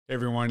Hey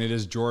everyone, it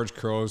is George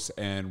Couros,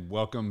 and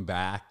welcome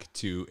back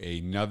to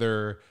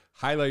another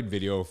highlight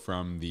video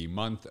from the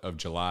month of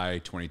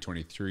July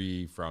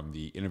 2023 from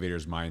the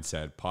Innovators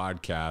Mindset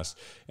podcast.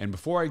 And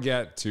before I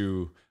get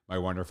to my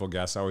wonderful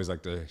guests, I always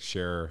like to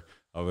share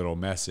a little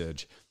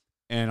message.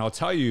 And I'll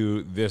tell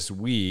you, this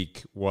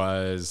week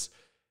was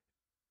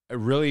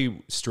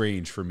really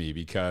strange for me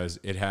because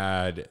it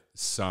had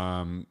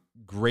some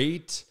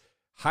great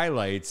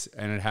highlights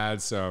and it had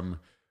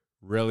some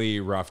really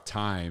rough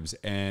times.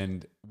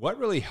 And what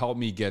really helped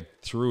me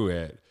get through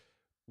it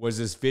was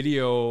this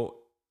video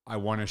I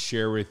want to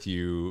share with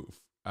you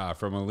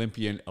from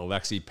Olympian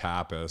Alexi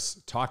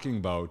Pappas talking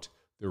about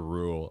the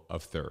rule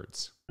of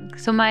thirds.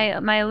 So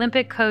my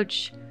Olympic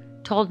coach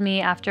told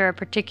me after a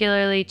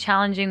particularly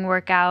challenging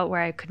workout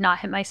where I could not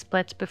hit my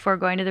splits before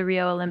going to the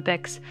Rio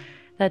Olympics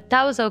that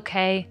was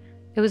okay.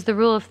 It was the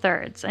rule of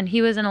thirds. And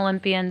he was an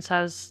Olympian,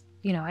 so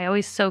I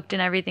always soaked in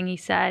everything he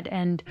said.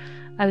 And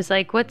I was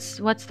like, what's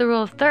the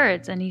rule of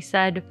thirds? And he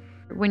said,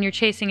 when you're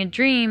chasing a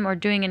dream or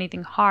doing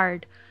anything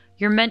hard,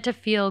 you're meant to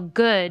feel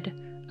good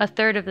a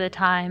third of the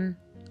time,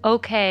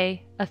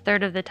 okay a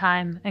third of the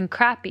time, and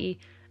crappy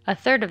a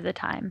third of the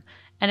time.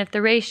 And if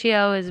the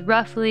ratio is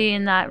roughly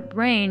in that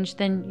range,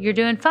 then you're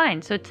doing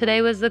fine. So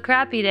today was the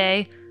crappy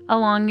day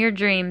along your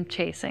dream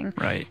chasing.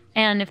 Right.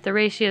 And if the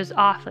ratio is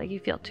off, like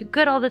you feel too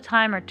good all the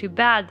time or too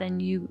bad,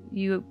 then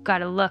you got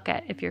to look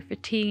at if you're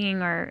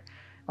fatiguing or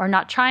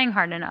not trying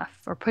hard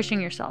enough or pushing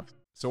yourself.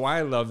 So why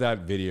I love that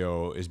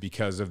video is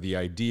because of the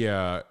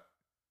idea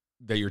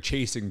that you're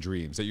chasing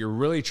dreams, that you're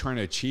really trying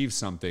to achieve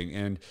something.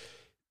 And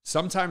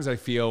sometimes I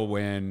feel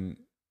when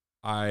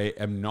I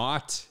am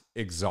not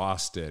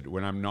exhausted,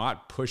 when I'm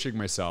not pushing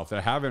myself, that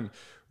I haven't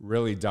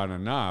really done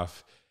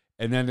enough.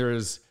 And then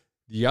there's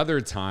the other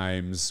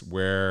times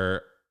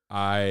where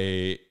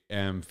I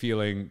am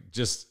feeling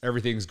just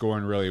everything's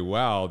going really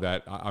well,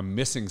 that I'm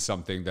missing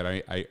something that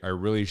I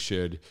really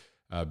should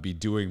be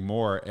doing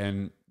more.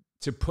 And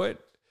to put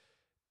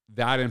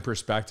that in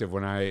perspective,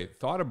 when I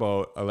thought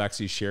about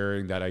Alexi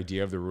sharing that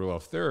idea of the rule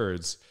of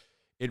thirds,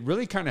 it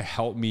really kind of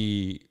helped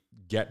me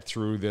get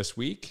through this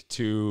week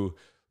to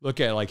look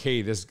at like,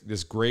 hey,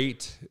 this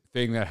great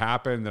thing that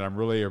happened that I'm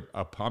really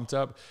pumped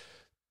up.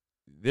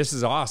 This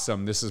is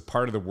awesome. This is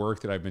part of the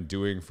work that I've been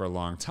doing for a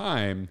long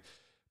time.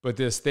 But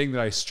this thing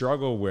that I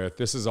struggle with,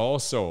 this is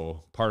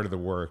also part of the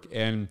work.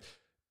 And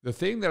the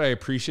thing that I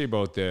appreciate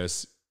about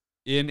this,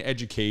 in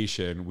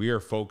education, we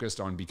are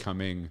focused on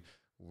becoming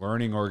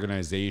learning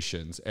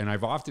organizations. And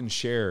I've often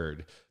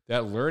shared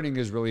that learning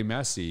is really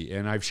messy.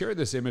 And I've shared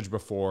this image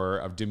before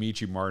of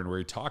Dimitri Martin, where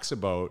he talks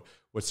about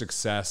what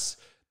success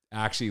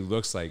actually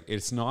looks like.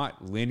 It's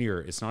not linear.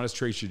 It's not a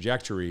straight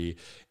trajectory.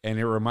 And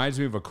it reminds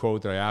me of a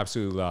quote that I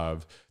absolutely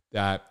love,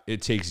 that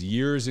it takes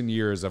years and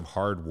years of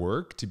hard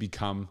work to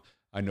become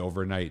an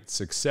overnight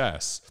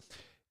success.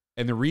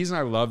 And the reason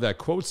I love that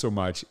quote so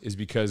much is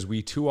because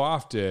we too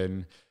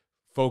often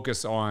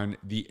focus on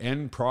the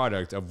end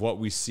product of what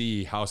we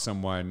see, how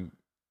someone,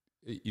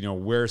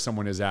 where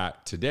someone is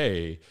at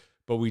today,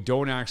 but we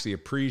don't actually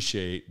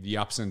appreciate the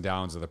ups and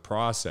downs of the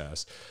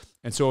process.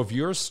 And so if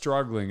you're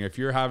struggling, if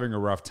you're having a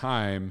rough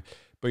time,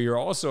 but you're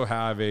also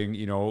having,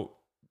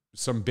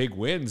 some big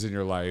wins in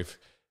your life,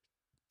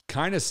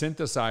 kind of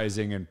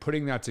synthesizing and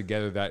putting that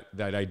together,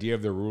 that idea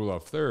of the rule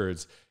of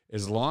thirds,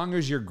 as long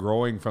as you're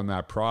growing from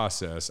that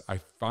process, I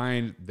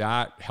find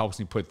that helps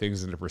me put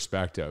things into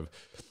perspective.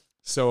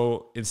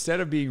 So instead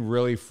of being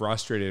really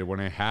frustrated when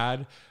I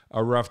had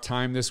a rough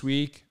time this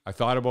week, I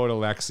thought about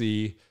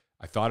Alexi.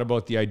 I thought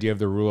about the idea of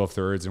the rule of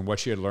thirds and what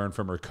she had learned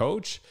from her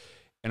coach.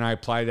 And I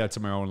applied that to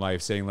my own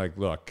life, saying like,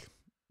 look,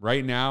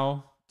 right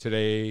now,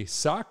 today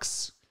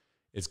sucks.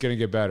 It's going to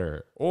get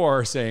better.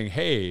 Or saying,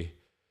 hey,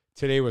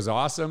 today was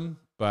awesome,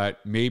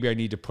 but maybe I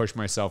need to push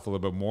myself a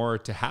little bit more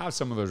to have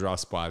some of those rough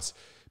spots,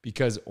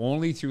 because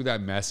only through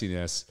that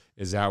messiness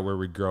is that where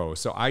we grow.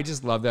 So I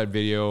just love that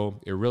video.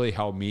 It really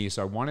helped me.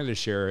 So I wanted to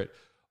share it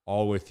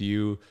all with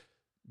you.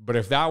 But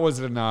if that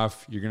wasn't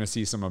enough, you're going to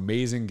see some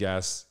amazing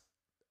guests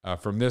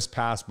from this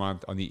past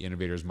month on the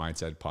Innovators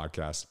Mindset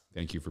podcast.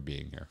 Thank you for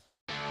being here.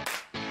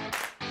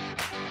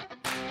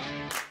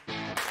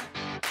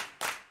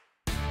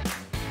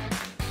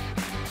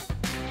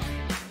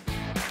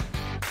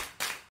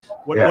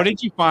 What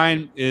did you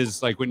find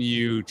is like when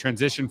you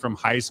transitioned from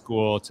high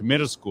school to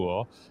middle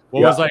school,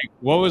 what was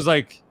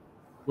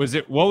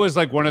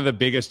one of the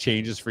biggest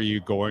changes for you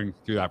going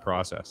through that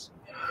process?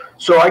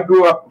 So I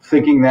grew up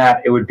thinking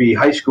that it would be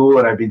high school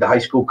and I'd be the high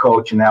school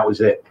coach and that was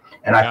it.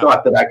 And I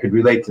thought that I could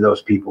relate to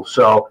those people,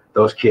 so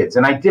those kids,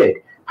 and I did.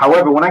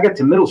 However, when I got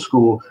to middle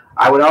school,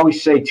 I would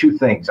always say two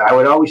things. I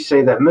would always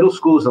say that middle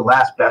school is the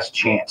last best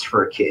chance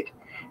for a kid.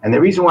 And the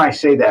reason why I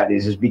say that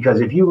is because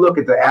if you look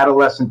at the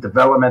adolescent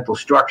developmental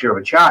structure of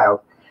a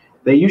child,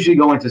 they usually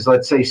go into,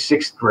 let's say,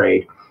 6th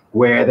grade,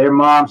 where their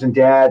moms and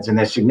dads and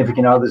their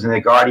significant others and their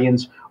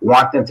guardians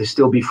want them to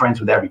still be friends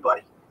with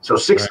everybody. So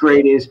 6th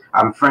grade is,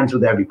 I'm friends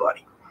with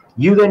everybody.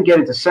 You then get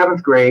into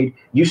 7th grade,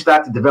 you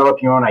start to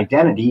develop your own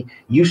identity.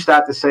 You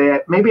start to say,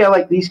 maybe I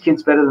like these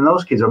kids better than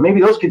those kids, or maybe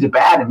those kids are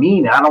bad and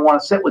mean and I don't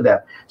want to sit with them.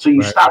 So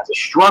you start to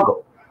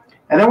struggle.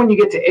 And then when you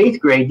get to 8th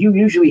grade, you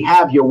usually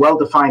have your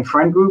well-defined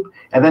friend group,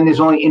 and then there's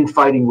only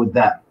infighting with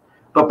them.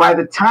 But by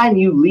the time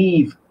you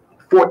leave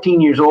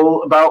 14 years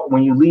old, about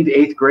when you leave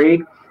 8th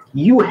grade,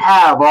 you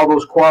have all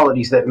those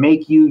qualities that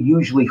make you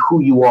usually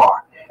who you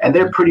are, and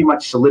they're pretty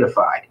much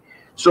solidified.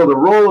 So the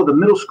role of the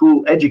middle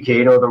school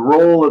educator, or the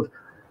role of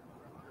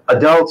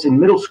adults in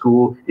middle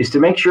school, is to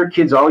make sure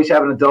kids always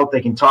have an adult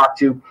they can talk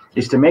to,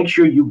 is to make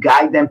sure you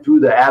guide them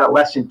through the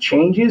adolescent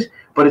changes,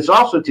 but it's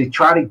also to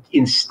try to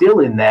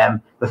instill in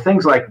them the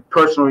things like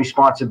personal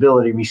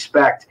responsibility,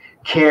 respect,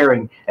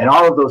 caring, and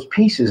all of those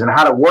pieces, and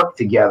how to work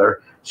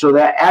together so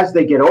that as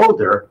they get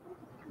older,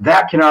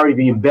 that can already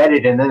be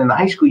embedded. And then in the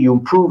high school, you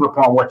improve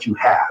upon what you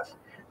have.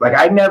 Like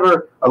a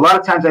lot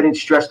of times I didn't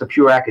stress the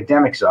pure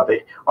academics of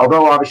it,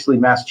 although obviously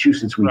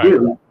Massachusetts we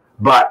do.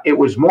 But it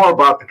was more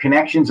about the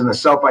connections and the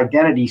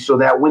self-identity so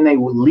that when they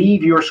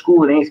leave your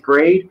school in 8th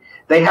grade,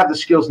 they have the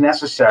skills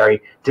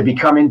necessary to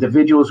become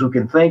individuals who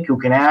can think, who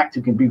can act,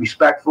 who can be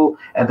respectful,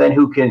 and then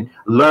who can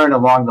learn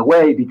along the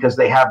way because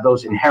they have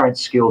those inherent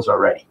skills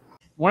already.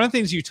 One of the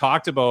things you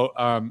talked about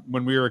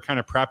when we were kind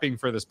of prepping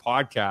for this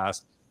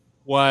podcast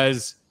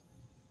was,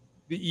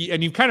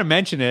 and you've kind of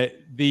mentioned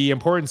it, the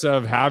importance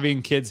of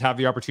having kids have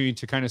the opportunity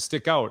to kind of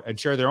stick out and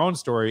share their own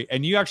story.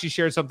 And you actually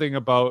shared something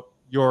about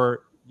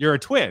you're a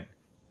twin,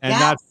 and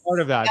that's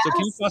part of that. So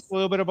can you tell us a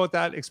little bit about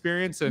that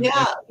experience?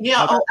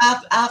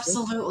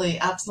 Absolutely.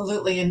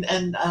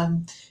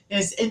 And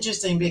it's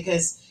interesting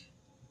because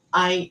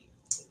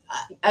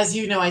as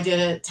you know, I did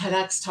a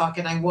TEDx talk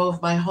and I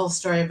wove my whole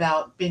story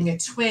about being a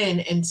twin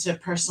into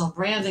personal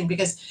branding,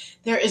 because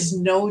there is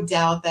no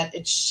doubt that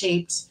it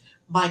shaped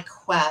my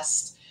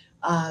quest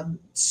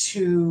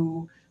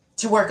to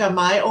work on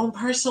my own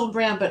personal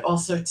brand, but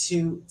also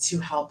to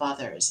help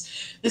others.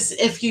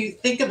 If you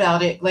think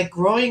about it, like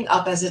growing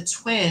up as a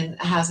twin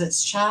has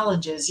its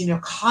challenges,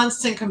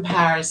 constant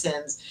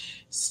comparisons.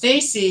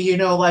 Stacy,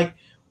 like,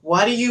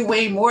 why do you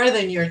weigh more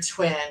than your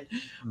twin?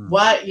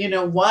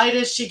 Why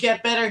does she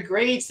get better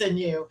grades than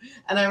you?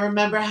 And I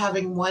remember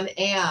having one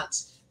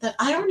aunt that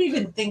I don't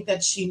even think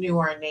that she knew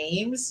our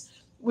names.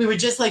 We were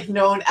just like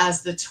known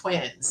as the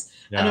twins.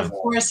 Yeah. And of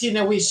course,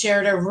 we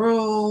shared a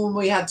room.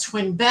 We had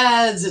twin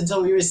beds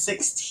until we were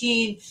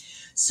 16.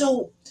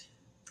 So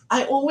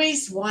I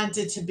always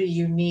wanted to be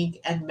unique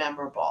and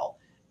memorable.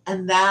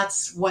 And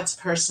that's what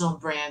personal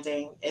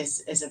branding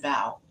is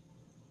about.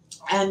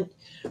 And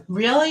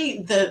really,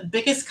 the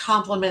biggest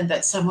compliment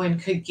that someone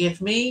could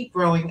give me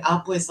growing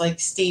up was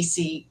like,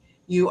 Stacy,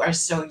 you are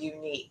so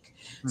unique.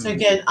 So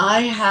again, and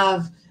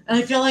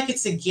I feel like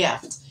it's a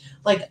gift.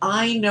 Like,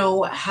 I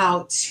know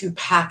how to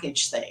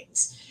package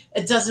things.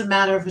 It doesn't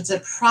matter if it's a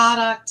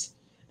product.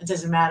 It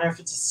doesn't matter if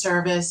it's a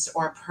service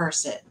or a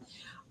person.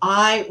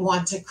 I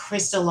want to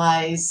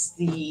crystallize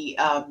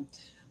their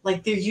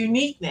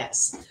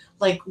uniqueness.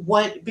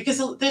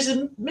 Because there's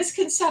a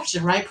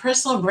misconception, right?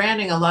 Personal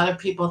branding, a lot of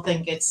people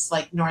think it's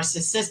like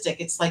narcissistic.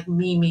 It's like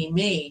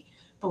me.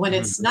 But when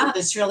it's not,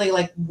 it's really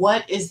like,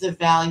 what is the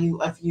value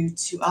of you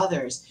to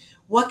others?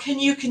 What can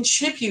you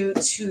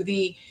contribute to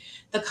the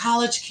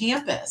college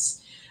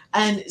campus?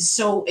 And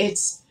so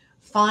it's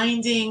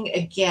finding,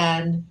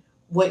 again,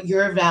 what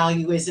your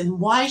value is and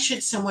why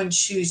should someone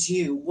choose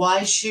you?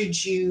 Why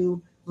should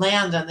you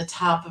land on the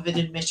top of an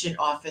admission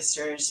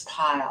officer's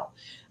pile?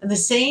 And the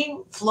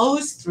same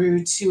flows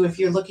through to if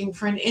you're looking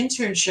for an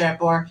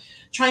internship or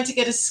trying to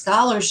get a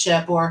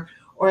scholarship or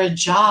a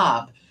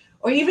job,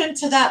 or even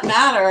to that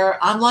matter,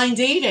 online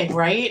dating,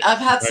 right? I've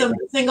had some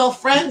single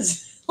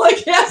friends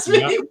ask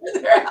me for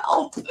their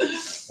help.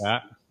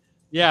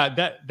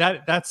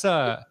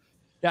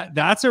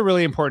 That's a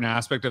really important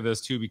aspect of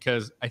this too,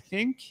 because I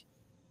think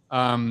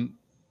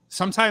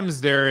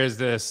sometimes there is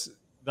this,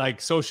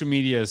 like, social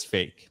media is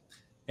fake,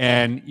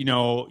 and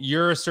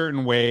you're a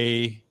certain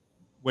way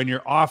when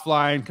you're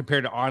offline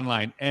compared to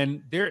online,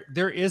 and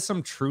there is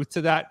some truth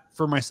to that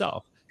for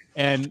myself.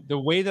 And the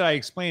way that I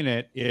explain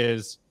it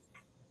is,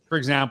 for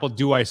example,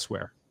 do I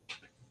swear?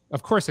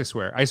 Of course I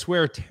swear. I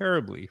swear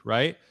terribly,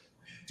 right?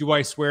 Do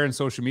I swear in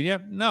social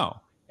media? No.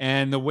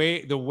 And the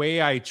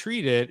way I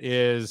treat it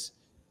is,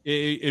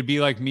 it'd be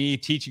like me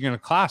teaching in a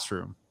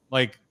classroom.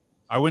 Like,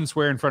 I wouldn't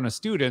swear in front of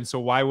students, so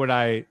why would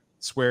I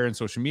swear in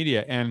social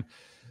media? And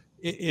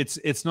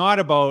it's not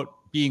about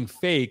being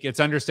fake. It's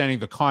understanding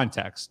the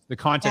context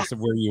of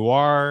where you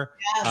are,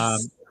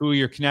 who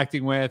you're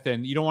connecting with,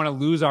 and you don't want to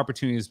lose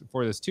opportunities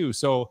for this too.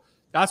 So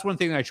that's one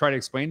thing that I try to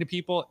explain to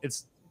people.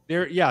 It's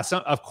there. Yeah.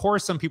 Of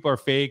course, some people are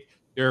fake.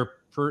 They're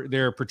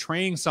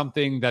portraying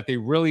something that they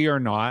really are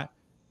not,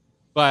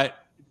 but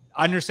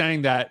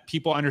understanding that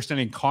people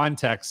understanding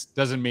context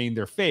doesn't mean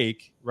they're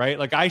fake, right?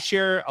 Like, I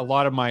share a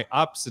lot of my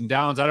ups and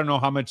downs. I don't know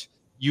how much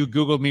you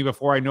Googled me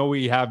before. I know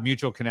we have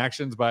mutual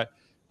connections, but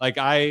like,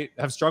 I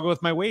have struggled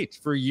with my weight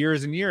for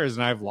years and years,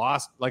 and I've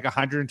lost like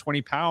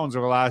 120 pounds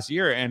over the last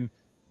year. And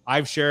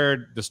I've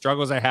shared the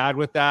struggles I had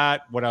with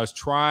that, what I was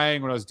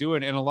trying, what I was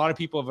doing. And a lot of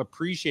people have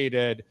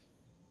appreciated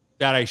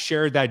that I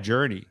shared that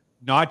journey,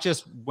 not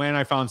just when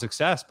I found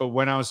success, but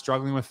when I was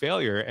struggling with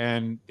failure,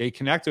 and they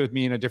connected with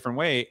me in a different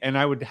way. And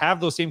I would have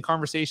those same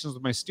conversations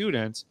with my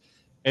students.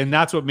 And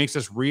that's what makes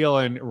us real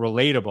and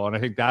relatable. And I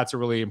think that's a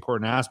really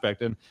important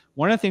aspect. And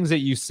one of the things that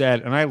you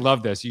said, and I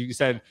love this, you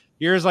said,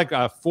 here's like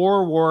a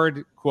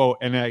 4-word quote.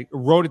 And I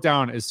wrote it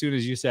down as soon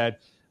as you said,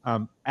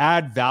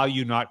 add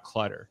value, not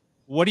clutter.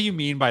 What do you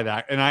mean by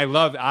that? And I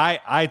love, I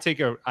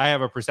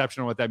have a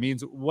perception of what that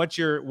means. What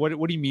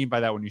do you mean by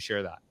that when you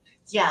share that?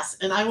 Yes,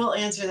 and I will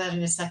answer that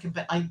in a second,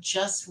 but I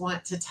just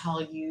want to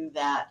tell you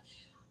that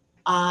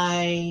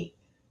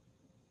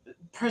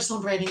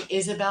personal branding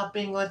is about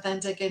being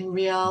authentic and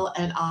real,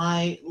 and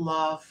I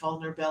love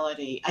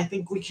vulnerability. I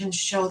think we can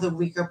show the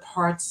weaker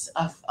parts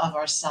of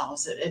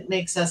ourselves. It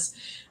makes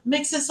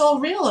us all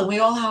real, and we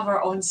all have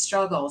our own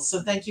struggles.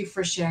 So thank you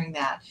for sharing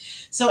that.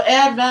 So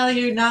add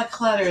value, not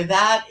clutter.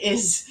 That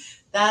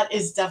is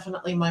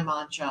definitely my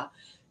mantra.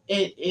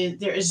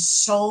 There is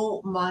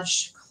so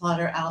much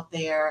clutter out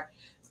there,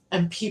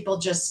 and people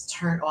just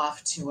turn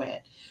off to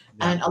it.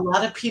 Yeah. And a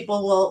lot of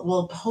people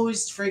will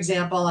post, for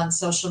example, on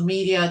social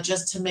media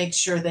just to make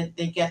sure that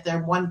they get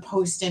their one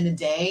post in a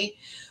day.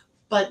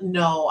 But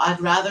no,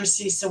 I'd rather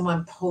see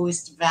someone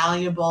post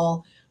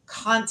valuable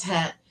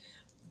content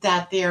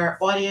that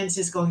their audience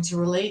is going to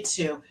relate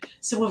to.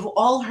 So we've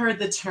all heard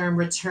the term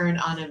return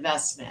on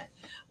investment,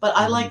 but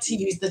I like to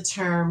use the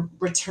term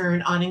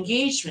return on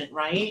engagement,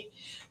 right?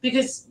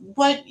 Because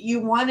what you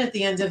want at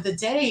the end of the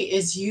day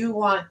is you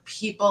want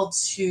people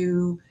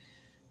to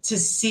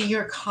see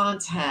your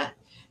content.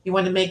 You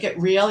want to make it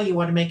real, you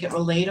want to make it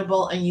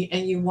relatable,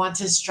 and you want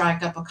to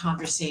strike up a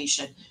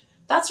conversation.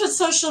 That's what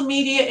social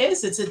media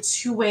is. It's a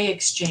two-way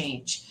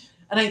exchange.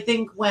 And I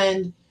think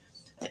when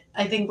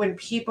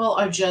people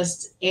are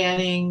just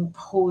adding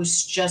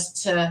posts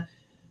just to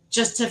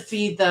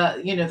feed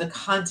the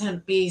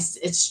content beast,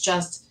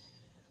 it's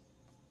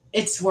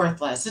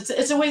worthless.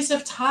 It's a waste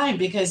of time,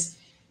 because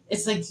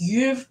it's like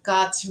you've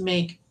got to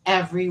make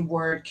every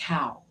word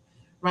count,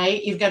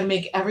 right? You've got to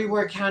make every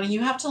word count, and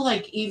you have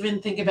to even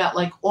think about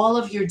all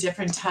of your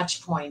different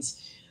touch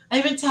points. I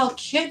even tell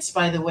kids,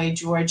 by the way,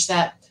 George,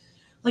 that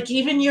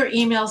even your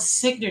email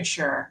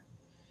signature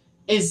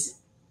it's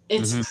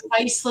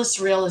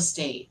priceless real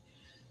estate.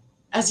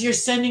 As you're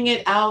sending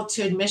it out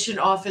to admission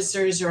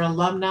officers or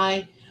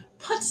alumni,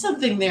 put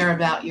something there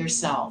about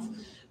yourself.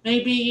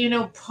 Maybe,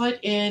 put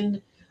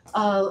in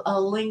a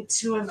link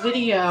to a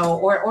video,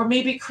 or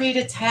maybe create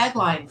a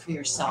tagline for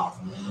yourself.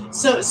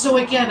 So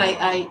again,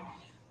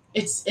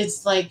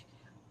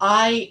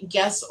 I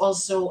guess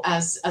also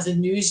as a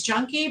news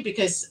junkie,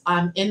 because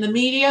I'm in the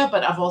media,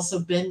 but I've also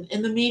been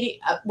in the media.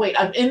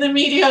 I'm in the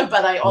media,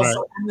 but I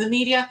also am the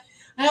media.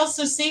 I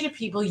also say to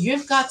people,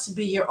 you've got to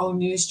be your own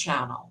news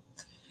channel.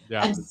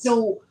 Yeah. And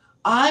so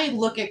I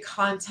look at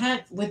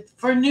content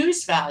for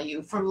news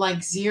value from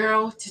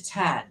 0 to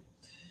 10.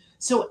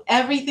 So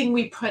everything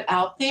we put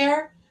out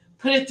there,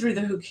 put it through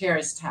the who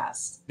cares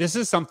test. This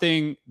is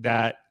something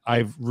that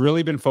I've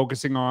really been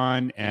focusing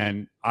on,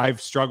 and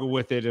I've struggled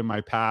with it in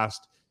my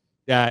past,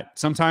 that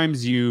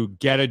sometimes you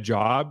get a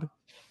job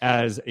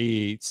as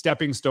a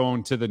stepping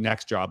stone to the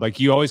next job.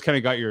 You always kind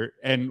of got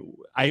and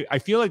I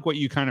feel like what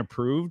you kind of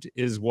proved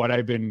is what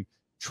I've been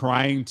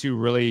trying to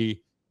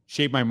really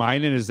shape my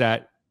mind in, is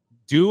that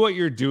do what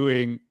you're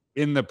doing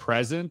in the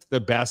present, the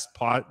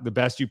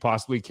best you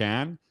possibly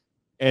can.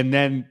 And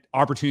then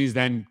opportunities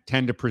then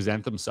tend to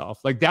present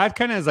themselves. That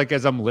kind of is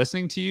as I'm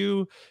listening to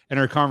you and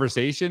our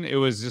conversation, it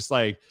was just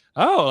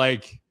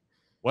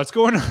what's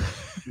going on?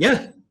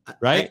 Yeah.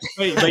 Right.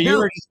 But you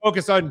were just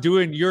focused on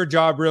doing your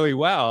job really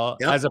well,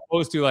 as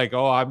opposed to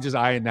I'm just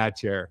eyeing that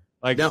chair.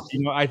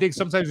 I think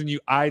sometimes when you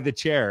eye the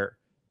chair,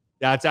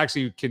 that's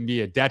actually can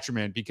be a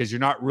detriment, because you're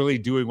not really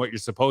doing what you're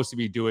supposed to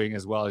be doing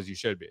as well as you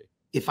should be.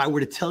 If I were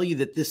to tell you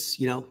that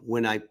this,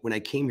 when I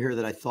came here,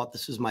 that I thought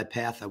this was my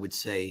path, I would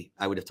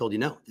have told you,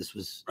 no, this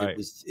was, right.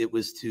 It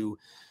was to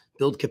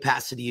build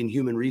capacity in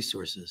human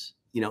resources,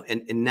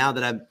 and now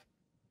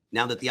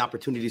that the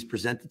opportunities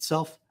present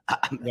itself,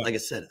 like I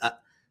said,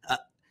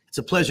 it's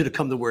a pleasure to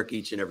come to work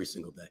each and every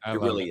single day. It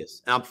really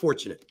is. And I'm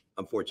fortunate.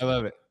 I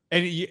love it.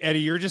 And Eddie,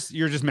 you're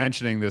just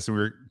mentioning this, and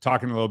we were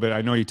talking a little bit.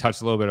 I know you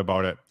touched a little bit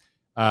about it.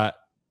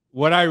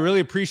 What I really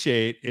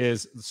appreciate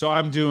is, so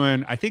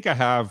I think I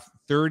have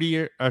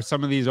 30 of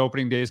some of these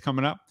opening days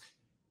coming up.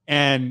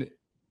 And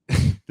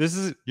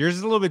yours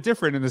is a little bit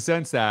different in the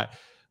sense that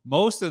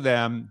most of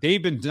them,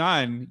 they've been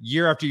done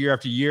year after year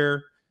after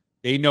year.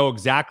 They know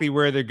exactly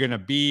where they're going to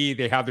be.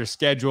 They have their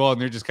schedule,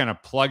 and they're just kind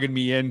of plugging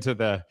me into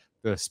the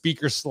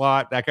speaker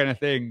slot, that kind of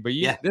thing. But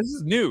this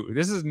is new.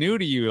 This is new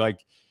to you.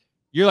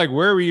 You're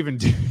where are we even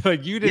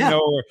doing? You didn't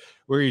know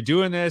where you're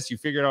doing this. You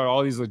figured out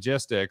all these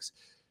logistics.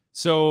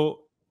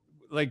 So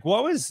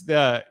what was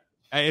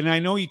and I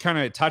know you kind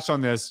of touched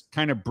on this,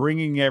 kind of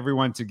bringing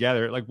everyone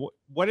together.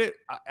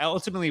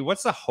 Ultimately,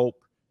 what's the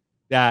hope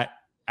that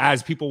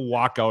as people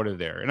walk out of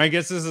there? And I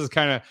guess this is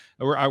kind of,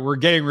 we're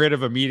getting rid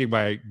of a meeting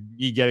by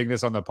me getting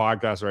this on the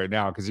podcast right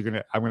now, because I'm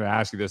going to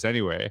ask you this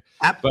anyway.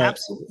 But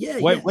absolutely. Yeah.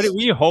 What do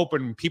we hope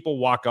when people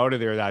walk out of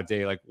there that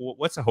day? Like,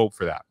 what's the hope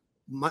for that?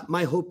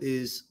 My hope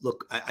is,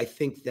 look, I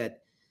think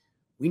that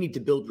we need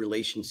to build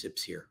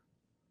relationships here,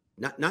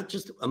 not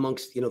just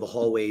amongst, the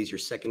hallways, your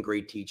second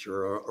grade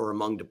teacher, or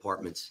among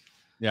departments.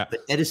 Yeah. But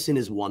Edison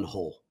is one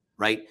whole,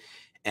 right?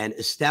 And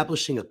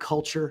establishing a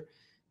culture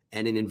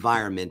and an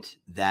environment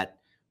that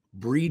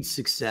breeds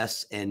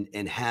success, and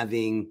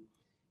having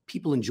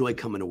people enjoy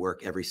coming to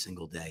work every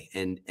single day,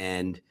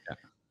 and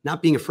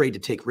not being afraid to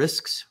take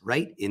risks,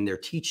 right, in their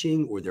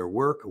teaching or their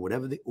work or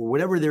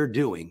whatever they're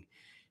doing,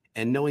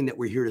 and knowing that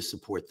we're here to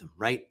support them,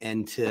 right,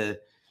 and to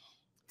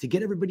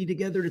get everybody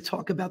together to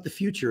talk about the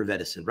future of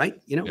Edison, right?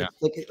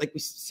 Like we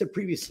said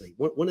previously,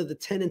 one of the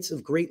tenets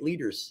of great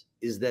leaders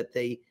is that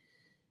they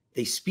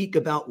speak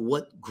about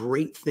what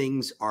great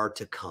things are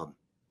to come.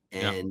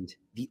 And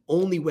the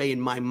only way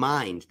in my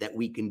mind that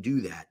we can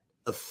do that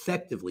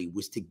effectively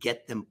was to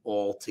get them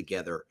all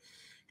together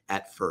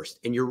at first.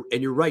 And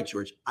you're right,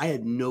 George. I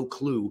had no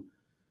clue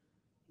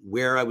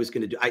where I was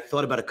going to do. I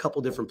thought about a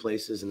couple different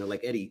places, and they're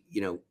like, Eddie,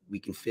 we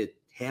can fit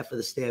half of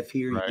the staff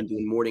here. You can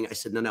do morning. I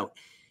said, no,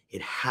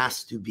 it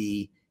has to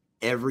be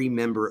every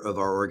member of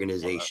our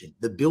organization.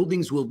 The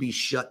buildings will be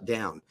shut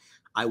down.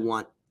 I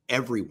want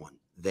everyone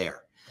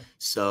there.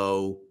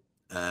 So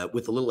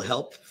with a little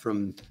help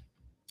from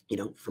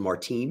our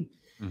team,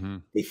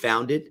 they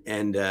found it,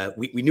 and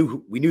we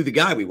knew the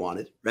guy we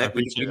wanted, right?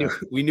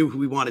 We knew who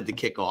we wanted to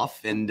kick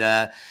off, and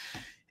I,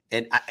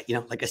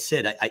 like I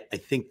said, I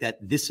think that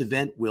this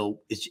event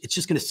it's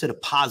just going to set a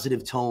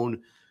positive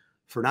tone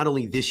for not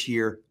only this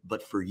year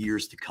but for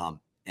years to come,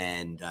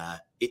 and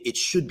it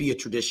should be a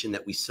tradition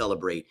that we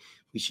celebrate.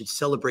 We should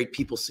celebrate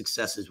people's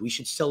successes. We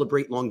should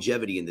celebrate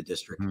longevity in the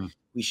district.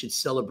 We should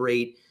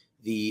celebrate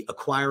the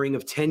acquiring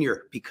of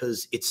tenure,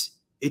 because it's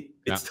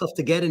tough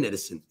to get in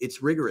Edison.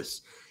 It's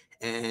rigorous.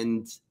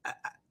 And,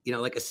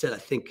 like I said, I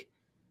think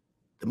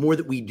the more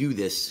that we do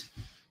this,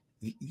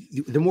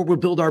 the more we'll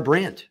build our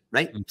brand,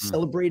 right?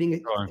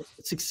 Celebrating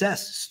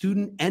success,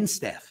 student and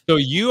staff. So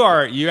you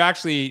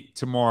actually,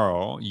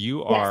 tomorrow,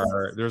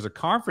 there's a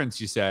conference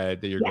you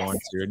said that you're going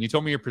to, and you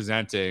told me you're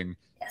presenting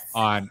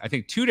on, I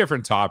think, 2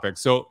 different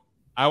topics. So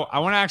I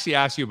want to actually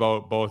ask you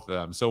about both of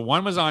them. So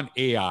one was on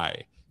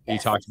AI. You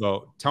talked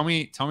about. Tell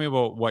me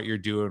about what you're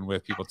doing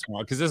with people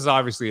tomorrow, because this is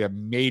obviously a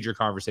major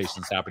conversation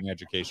that's happening in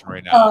education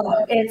right now.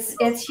 Oh,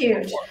 it's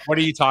huge. What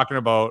are you talking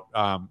about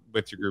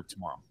with your group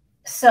tomorrow?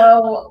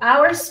 So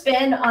our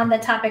spin on the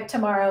topic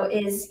tomorrow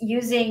is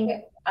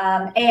using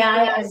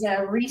AI as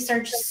a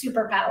research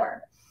superpower.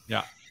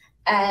 Yeah.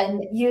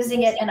 And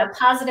using it in a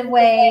positive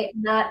way,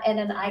 not in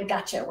an I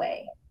gotcha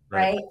way,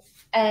 right?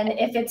 And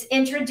if it's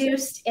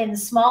introduced in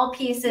small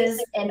pieces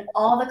in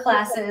all the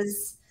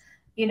classes,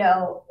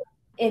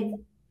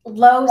 in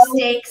low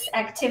stakes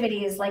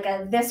activities like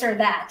a this or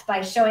that,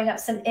 by showing up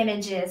some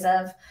images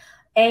of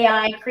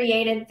AI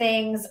created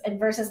things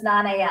versus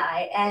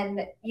non-AI,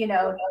 and,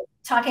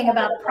 talking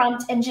about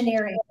prompt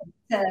engineering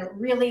to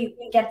really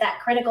get that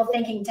critical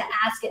thinking to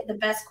ask it the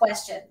best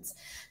questions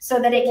so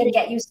that it can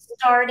get you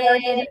started, or,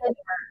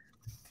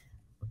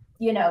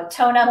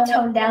 tone up,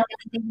 tone down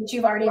anything that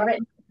you've already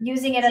written,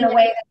 using it in a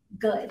way that's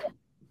good.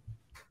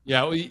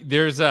 Yeah. Well,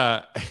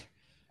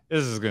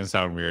 this is going to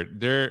sound weird.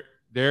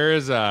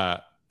 There's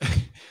a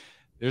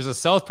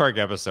South Park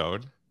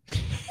episode.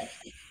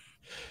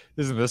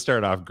 Doesn't this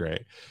start off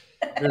great?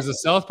 There's a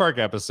South Park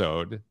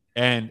episode,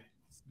 and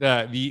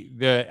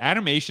the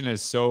animation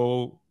is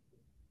so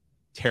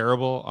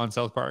terrible on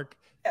South Park,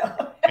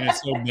 and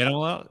it's so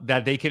minimal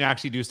that they can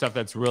actually do stuff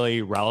that's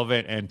really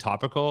relevant and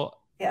topical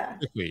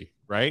quickly,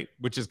 right?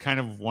 Which is kind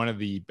of one of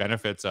the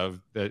benefits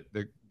of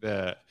the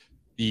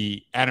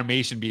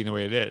animation being the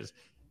way it is.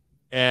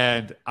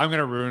 And I'm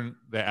gonna ruin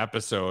the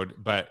episode,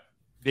 but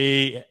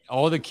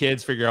all the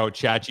kids figure out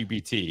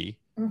ChatGPT,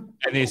 and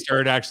they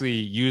start actually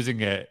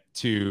using it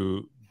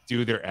to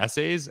do their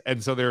essays.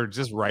 And so they're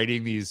just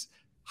writing these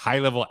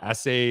high-level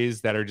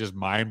essays that are just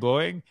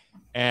mind-blowing.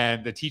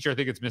 And the teacher, I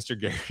think it's Mr.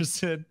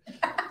 Garrison,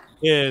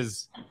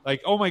 is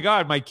like, oh my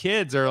God, my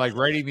kids are like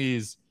writing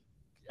these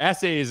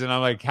essays, and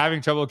I'm like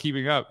having trouble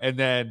keeping up. And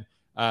then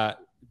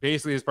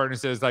basically his partner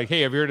says like,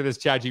 hey, have you heard of this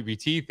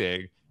ChatGPT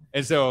thing?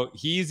 And so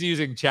he's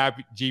using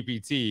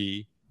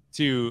ChatGPT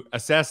to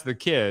assess the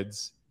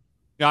kids,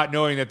 not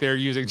knowing that they're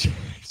using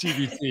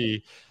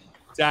GPT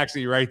to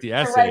actually write the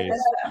essays.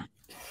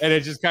 And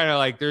it's just kind of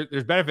like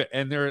there's benefit.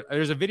 And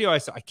there's a video I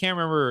saw. I can't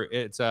remember.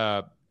 It's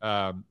a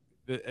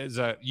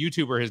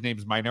YouTuber. His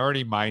name's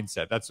Minority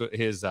Mindset. That's what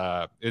his.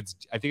 I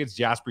think it's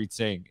Jaspreet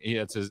Singh.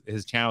 That's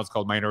his channel. It's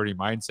called Minority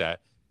Mindset,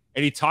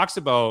 and he talks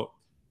about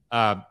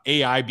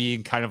AI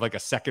being kind of like a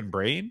second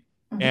brain,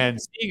 and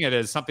seeing it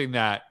as something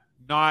that,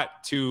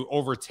 not to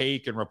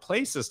overtake and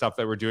replace the stuff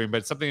that we're doing,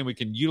 but something that we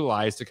can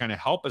utilize to kind of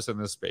help us in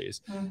this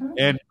space.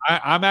 And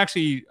I'm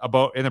actually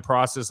in the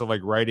process of like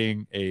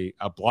writing a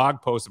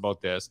blog post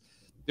about this.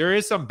 there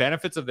is some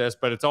benefits of this,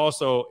 but it's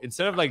also,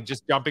 instead of like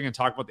just jumping and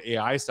talking about the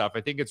AI stuff,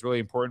 I think it's really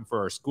important for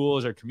our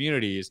schools, our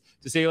communities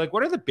to say, like,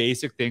 what are the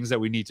basic things that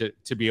we need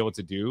to be able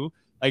to do?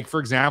 Like, for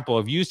example,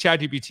 if you use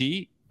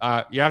ChatGPT,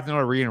 you have to know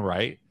how to read and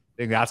write. I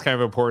think that's kind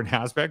of an important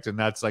aspect, and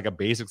that's like a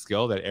basic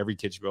skill that every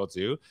kid should be able to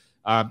do.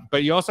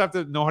 But you also have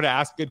to know how to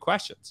ask good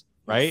questions,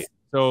 right?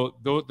 So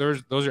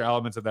those are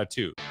elements of that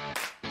too.